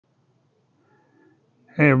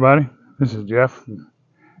Hey everybody, this is Jeff from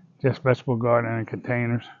Jeff's Vegetable Garden and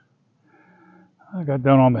Containers. I got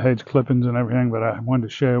done on the hedge clippings and everything, but I wanted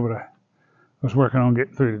to show what I was working on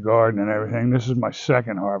getting through the garden and everything. This is my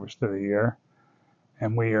second harvest of the year,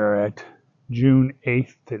 and we are at June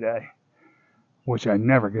 8th today, which I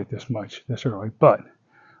never get this early, but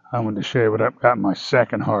I wanted to show you what I've got in my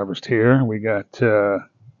second harvest here. We got, of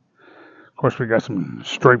course, we got some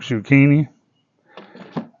striped zucchini.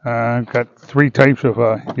 Got three types of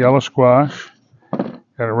yellow squash. Got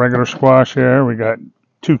a regular squash there. We got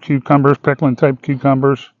two cucumbers, pickling type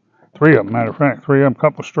cucumbers. Three of them, matter of fact. Three of them, a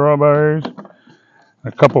couple strawberries,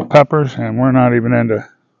 a couple peppers, and we're not even into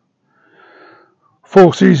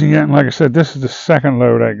full season yet. And like I said, this is the second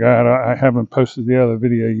load I got. I haven't posted the other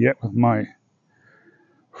video yet with my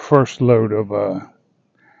first load of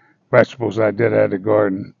vegetables I did out of the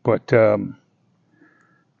garden. But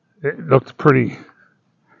it looked pretty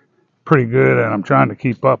good, and I'm trying to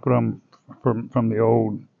keep up with them from the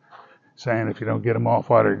old saying if you don't get them off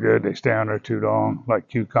while they're good, they stay on there too long, like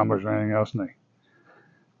cucumbers or anything else. And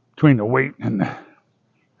between the weight and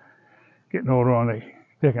getting older on,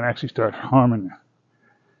 they can actually start harming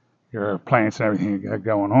your plants and everything you got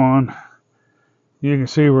going on. You can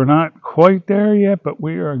see we're not quite there yet, but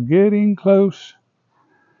we are getting close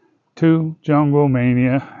to jungle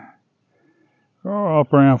mania. We're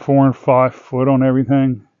up around 4 and 5 foot on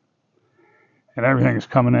everything. And everything is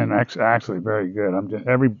coming in actually very good. I'm just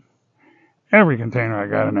every container I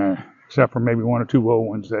got in there, except for maybe one or two old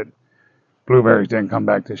ones that blueberries didn't come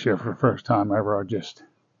back this year for the first time ever.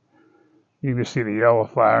 You can see the yellow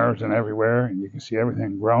flowers and everywhere, and you can see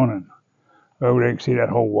everything growing. And over there, you can see that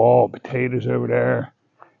whole wall of potatoes over there.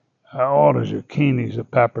 All the zucchinis, the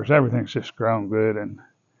peppers, everything's just growing good, and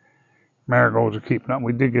marigolds are keeping up.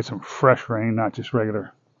 We did get some fresh rain, not just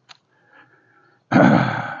regular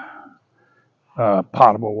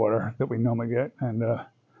potable water that we normally get, and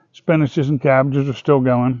spinaches and cabbages are still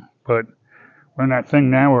going, but we're in that thing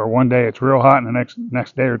now where one day it's real hot and the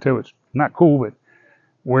next day or two it's not cool, but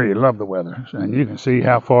where you love the weather. And you can see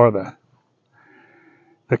how far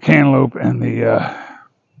the cantaloupe and the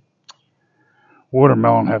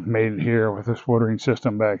watermelon have made it here with this watering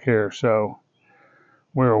system back here. So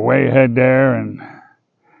we're way ahead there, and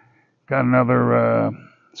got another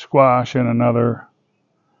squash and another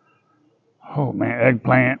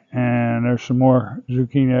eggplant, and there's some more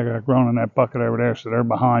zucchini I got grown in that bucket over there, so they're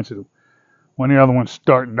behind. So when the other ones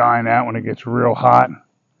start dying out, when it gets real hot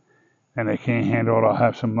and they can't handle it, I'll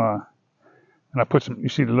have some, and I put some, you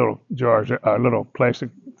see the little jars, little plastic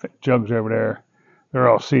jugs over there. They're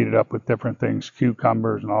all seeded up with different things,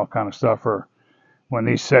 cucumbers and all kind of stuff for when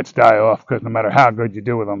these sets die off, because no matter how good you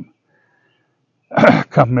do with them,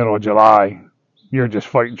 come middle of July, you're just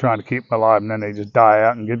fighting trying to keep them alive, and then they just die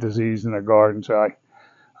out and get disease in their garden. So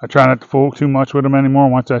I try not to fool too much with them anymore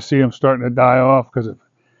once I see them starting to die off, because if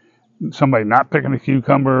somebody not picking a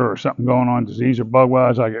cucumber or something going on disease or bug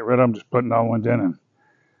wise, I get rid of them, just putting other ones in, and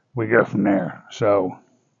we go from there. So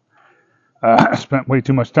I spent way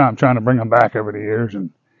too much time trying to bring them back over the years, and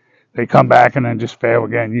they come back and then just fail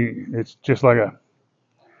again. It's just like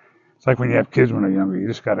it's like when you have kids when they're younger.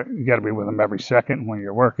 You gotta be with them every second when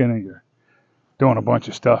you're working and you're doing a bunch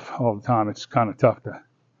of stuff all the time. It's kind of tough to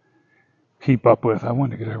keep up with. I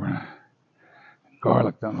wanted to get over there.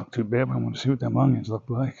 Garlic don't look too bad, but I want to see what them onions look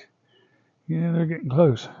like. Yeah, they're getting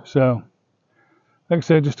close. So, like I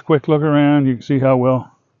said, just a quick look around. You can see how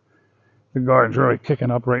well the garden's really kicking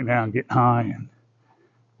up right now and getting high and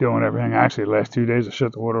doing everything. Actually, the last 2 days I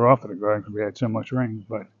shut the water off of the garden because we had so much rain,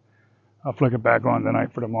 but I'll flick it back on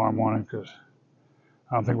tonight for tomorrow morning because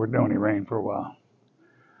I don't think we're doing any rain for a while.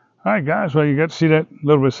 All right, guys. Well, you got to see that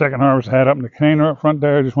little bit of second harvest I had up in the container up front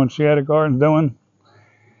there. I just want to see how the garden's doing.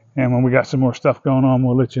 And when we got some more stuff going on,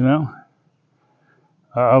 we'll let you know.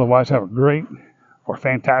 Otherwise, have a great or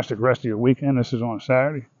fantastic rest of your weekend. This is on a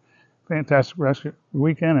Saturday. Fantastic rest of your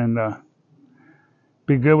weekend, and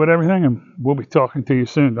be good with everything. And we'll be talking to you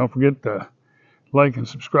soon. Don't forget to like and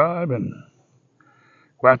subscribe, and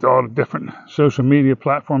go out to all the different social media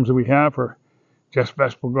platforms that we have for Jeff's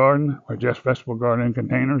Vegetable Garden or Jeff's Vegetable Garden in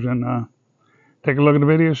Containers, and take a look at the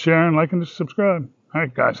videos, share, and like, and subscribe. All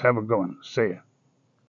right, guys, have a good one. See ya.